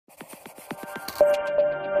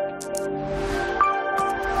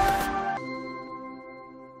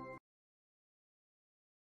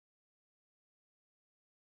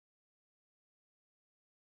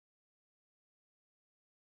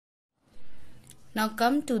Now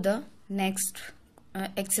come to the next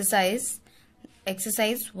exercise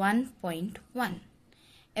 1.1.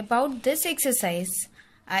 About this exercise,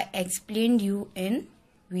 I explained you in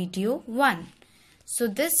video 1. So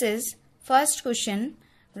this is first question.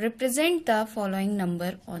 Represent the following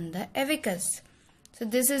number on the abacus. So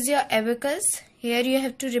this is your abacus. Here you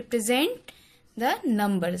have to represent the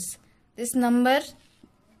numbers. This number,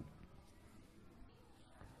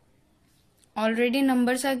 already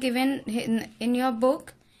numbers are given in your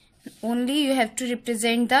book. Only you have to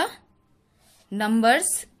represent the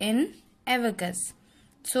numbers in abacus.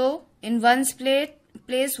 So in ones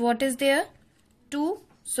place what is there? 2.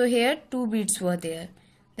 So here 2 beads were there.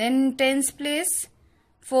 Then in tens place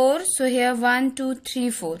 4. So here 1, 2, 3,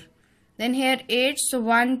 4. Then here 8. So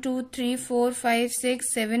 1, 2, 3, 4, 5,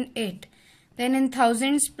 6, 7, 8. Then in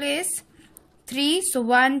thousands place 3. So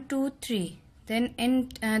 1, 2, 3. Then in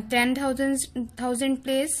 10,000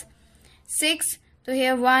 place 6. So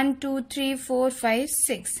here 1, 2, 3, 4, 5,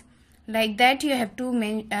 6. Like that you have to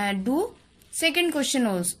do second question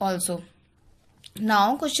also.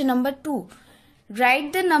 Now question number 2.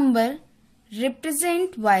 Write the number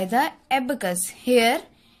represent by the abacus. Here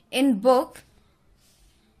in book,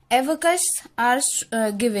 abacus are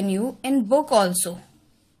given you in book also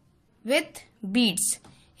with beads.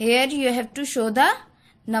 Here you have to show the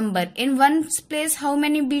number. In one place how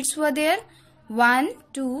many beads were there? 1,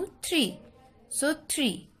 2, 3. So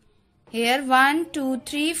 3. Here 1, 2,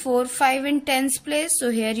 3, 4, 5 in tens place. So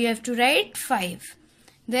here you have to write 5.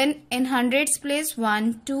 Then in hundreds place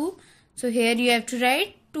 1, 2. So here you have to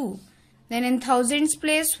write 2. Then in thousands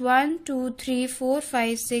place 1, 2, 3, 4,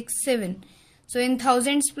 5, 6, 7. So in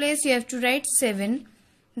thousands place you have to write 7.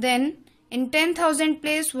 Then in 10,000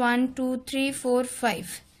 place 1, 2, 3, 4,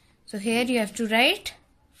 5. So here you have to write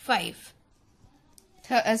 5.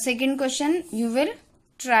 Second question you will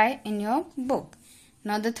try in your book.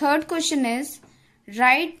 Now the third question is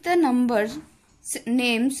write the numbers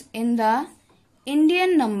names in the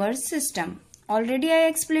Indian number system. Already I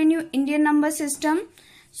explained you Indian number system.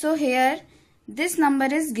 So here this number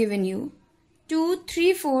is given you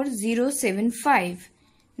 234075.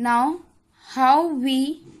 Now how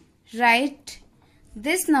we write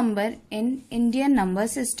this number in Indian number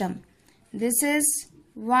system? This is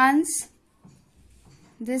ones,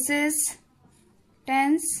 this is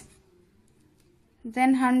tens,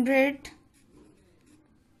 then 100,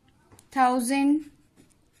 1000,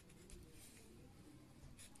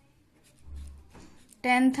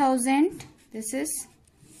 10,000, this is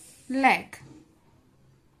lakh.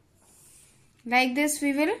 Like this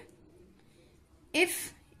we will.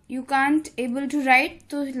 If you can't able to write,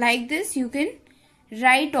 so like this you can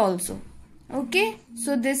write also. Okay,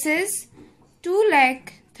 so this is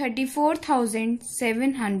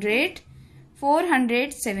 2,34,700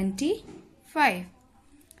 475.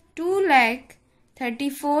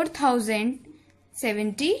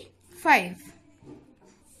 2,34,075.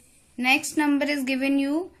 Next number is given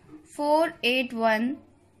you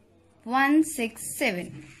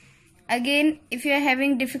 481,167. Again, if you are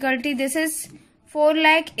having difficulty, this is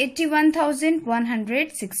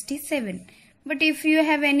 4,81,167. But if you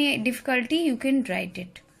have any difficulty, you can write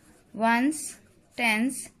it. Ones,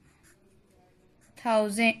 tens,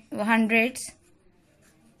 hundreds,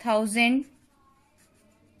 1,000,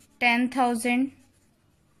 10,000.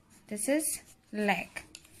 This is lakh.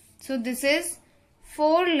 So this is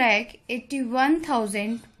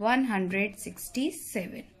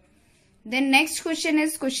 4,81,167. Then next question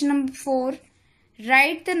is question number 4.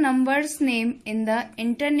 Write the numbers name in the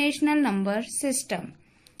international number system.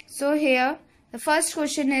 So here the first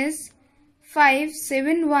question is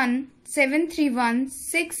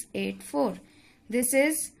 571,731,684. This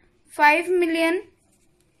is 5 million.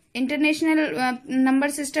 International number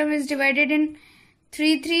system is divided in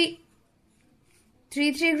 3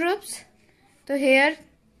 groups. So here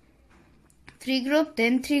 3 group,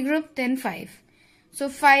 then 3 group, then 5. So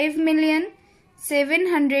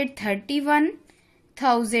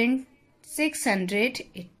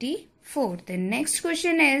 5,731,684. The next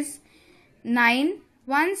question is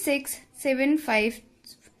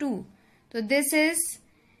 916,752. So this is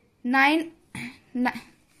 9.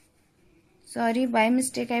 Sorry, by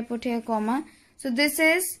mistake I put here comma. So this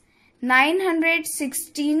is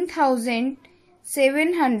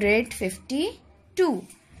 916,752.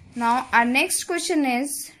 Now our next question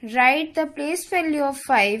is write the place value of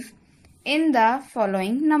 5 in the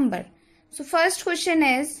following number. So first question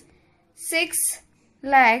is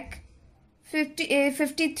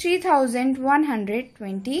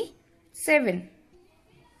 6,53,127.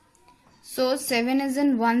 So 7 is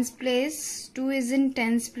in ones place, 2 is in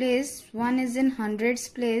tens place, 1 is in hundreds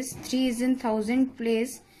place, 3 is in thousand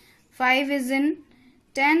place, 5 is in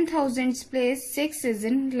 10,000s place, 6 is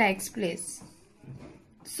in lakhs place.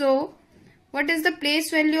 So what is the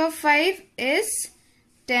place value of 5 is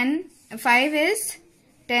 10. 5 is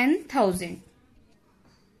 10,000.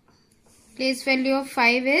 Place value of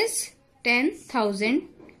 5 is 10,000.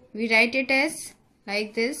 We write it as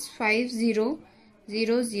like this, 50,000.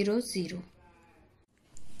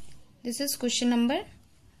 This is question number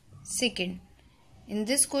 2. In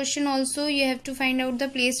this question also you have to find out the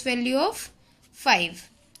place value of 5.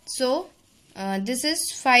 So this is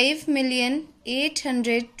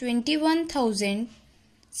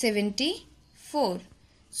 5,821,074.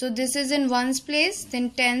 So this is in ones place,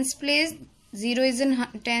 then tens place, 0 is in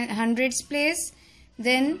hundreds place,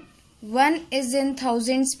 then 1 is in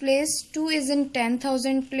thousands place, 2 is in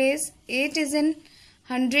 10,000 place, 8 is in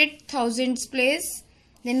 100,000s place,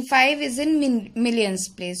 then 5 is in millions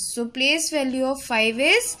place. So place value of 5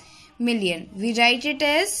 is million. We write it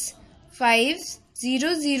as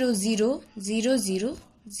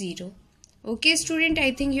 5,000,000. Okay student,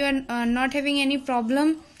 I think you are not having any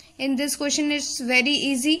problem in this question. It's very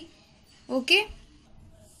easy. Okay.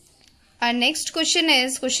 Our next question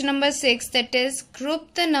is question number 6, that is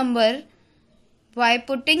group the number by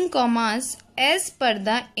putting commas as per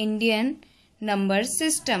the Indian number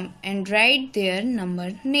system and write their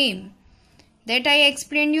number name. That I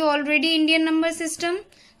explained you already, Indian number system.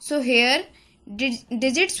 So here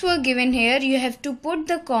digits were given here. You have to put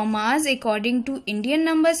the commas according to Indian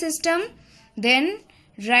number system, then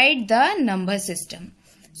write the number system.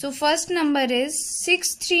 So first number is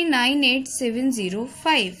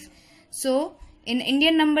 6398705. So in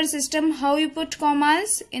Indian number system, how you put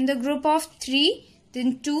commas? In the group of 3,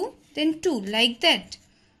 then 2, then 2, like that.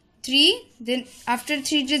 3, then after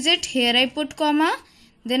 3 digit here I put comma,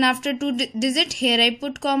 then after 2 digit here I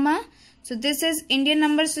put comma. So this is Indian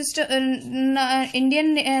number system.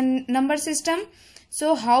 Number system.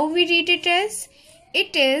 So how we read it as?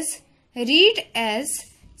 It is read as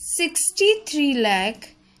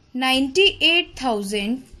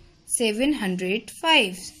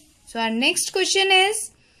 63,98,705. So our next question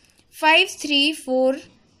is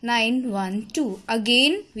 534912.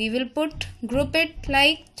 Again we will group it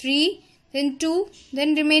like 3, then 2,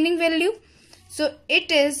 then remaining value. So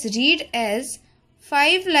it is read as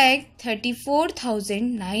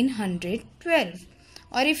 5,34,912.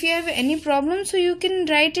 Or if you have any problem, so you can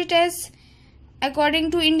write it as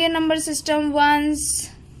according to Indian number system, ones,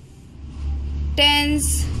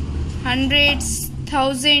 tens, hundreds,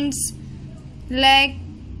 thousands, lakh,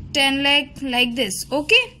 10 lakh, like this.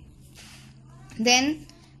 Okay. Then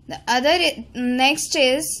the other next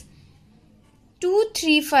is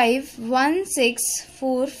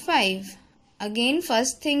 2351645. Again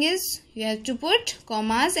first thing is you have to put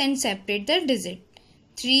commas and separate the digit.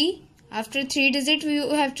 3, after 3 digit you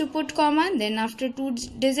have to put comma, then after 2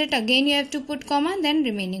 digit again you have to put comma, then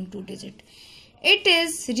remaining 2 digit. It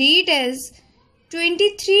is read as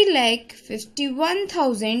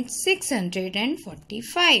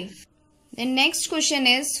 23,51,645. The next question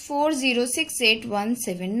is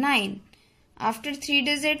 4068179. After 3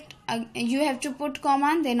 digit you have to put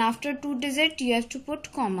comma, then after 2 digit you have to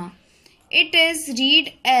put comma. It is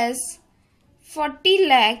read as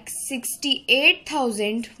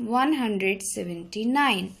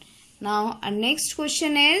 40,68,179. Now our next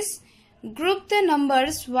question is group the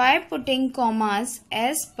numbers by putting commas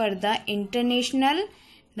as per the international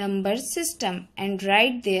number system and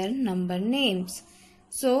write their number names.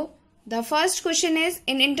 So the first question is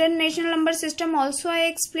in international number system also I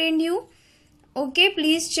explained you. Okay,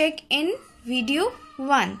 please check in video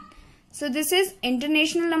 1. So this is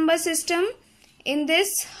international number system. In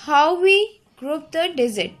this, how we group the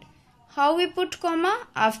digit? How we put comma?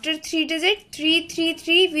 After 3 digit,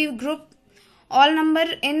 333, we group all number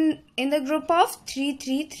in the group of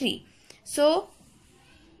 333. So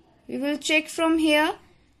we will check from here.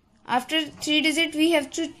 After 3 digit we have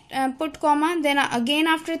to put comma, then again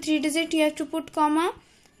after 3 digit you have to put comma,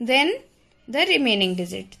 then the remaining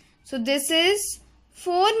digit. So this is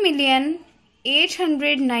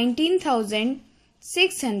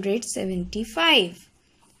 4,819,675.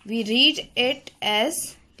 We read it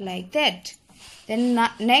as like that. Then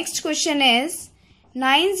next question is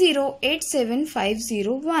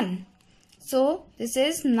 9,087,501. So this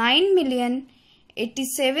is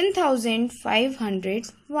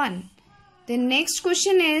 9,087,501. The next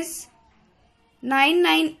question is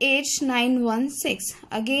 998916.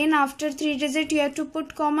 Again after 3 digit you have to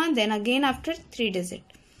put comma, then again after 3 digit.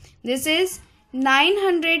 This is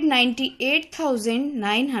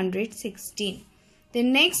 998,916. The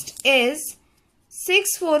next is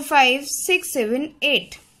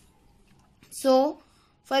 645678. So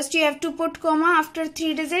first you have to put comma after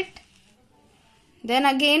 3 digit, then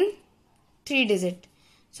again 3 digit.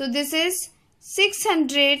 So this is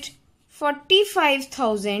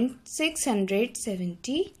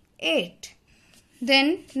 645,678.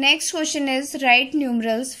 Then next question is write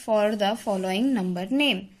numerals for the following number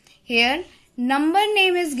name. Here number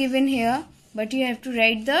name is given here, but you have to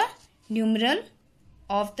write the numeral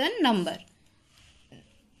of the number.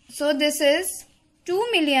 So this is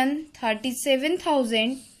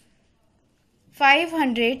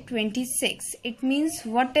 2,37,526. It means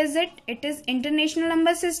what is it? It is international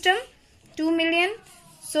number system, 2 million.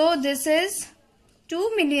 So this is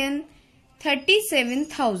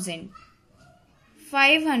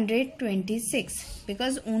 2,37,526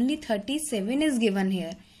 because only 37 is given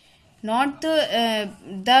here. Not the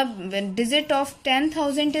digit of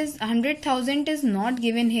 10,000 is 100,000 is not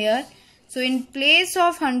given here. So in place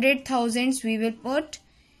of 100,000 we will put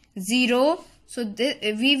 0. So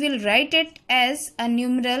we will write it as a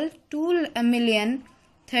numeral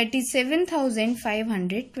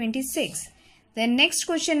 2,37,526. The next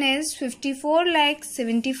question is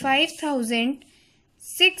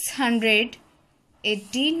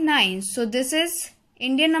 54,75,689. So this is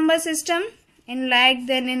Indian number system in lakh,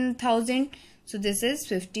 then in thousand. So this is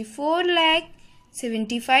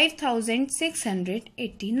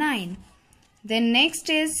 54,75,689. Then next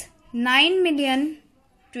is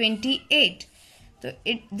 9,028,000. So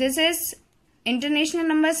this is international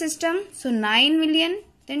number system. So 9 million,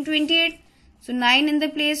 then 28. So 9 in the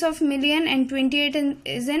place of million and 28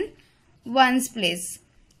 is in ones place.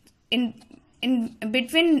 In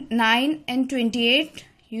between 9 and 28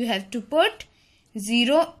 you have to put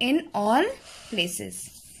 0 in all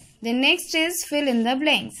places. The next is fill in the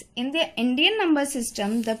blanks. In the Indian number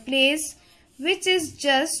system, the place which is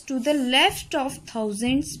just to the left of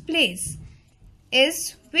thousands place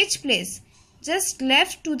is which place? Just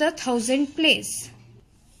left to the thousand place.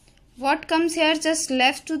 What comes here just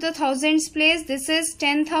left to the thousands place? This is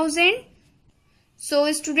 10,000.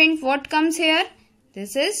 So student, what comes here?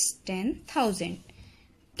 This is 10,000.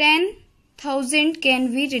 10,000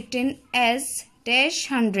 can be written as dash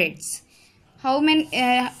hundreds. How many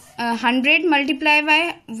 100 multiplied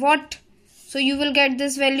by what? So you will get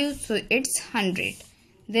this value. So it's 100.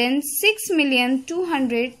 Then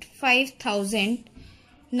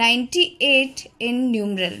 6,205,098 in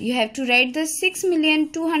numeral. You have to write the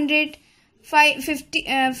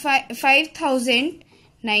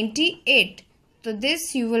 6,205,098. So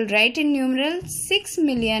this you will write in numeral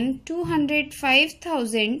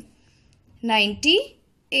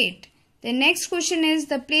 6,205,098. The next question is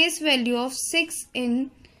the place value of 6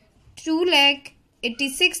 in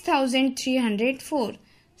 2,86,304.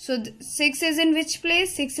 So 6 is in which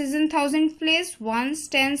place? 6 is in thousand place. Ones,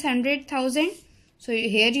 tens, hundred, thousand. So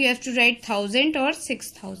here you have to write 1,000 or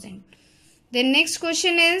 6,000. The next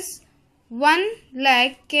question is 1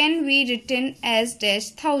 lakh can be written as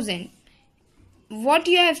dash thousand. What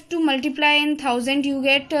you have to multiply in 1,000? You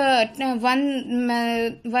get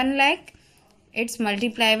 1 lakh. It's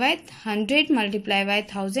multiplied by 100 multiplied by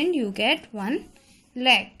 1,000. You get 1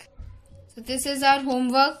 lakh. So this is our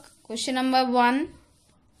homework. Question number 1,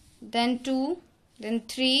 then 2, then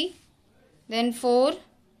 3, then 4.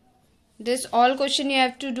 This all question you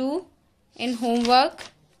have to do in homework.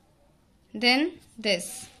 Then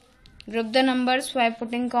this. Group the numbers by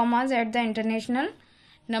putting commas at the international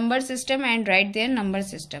number system and write their number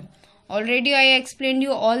system. Already I explained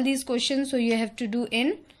you all these questions, so you have to do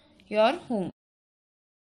in your home.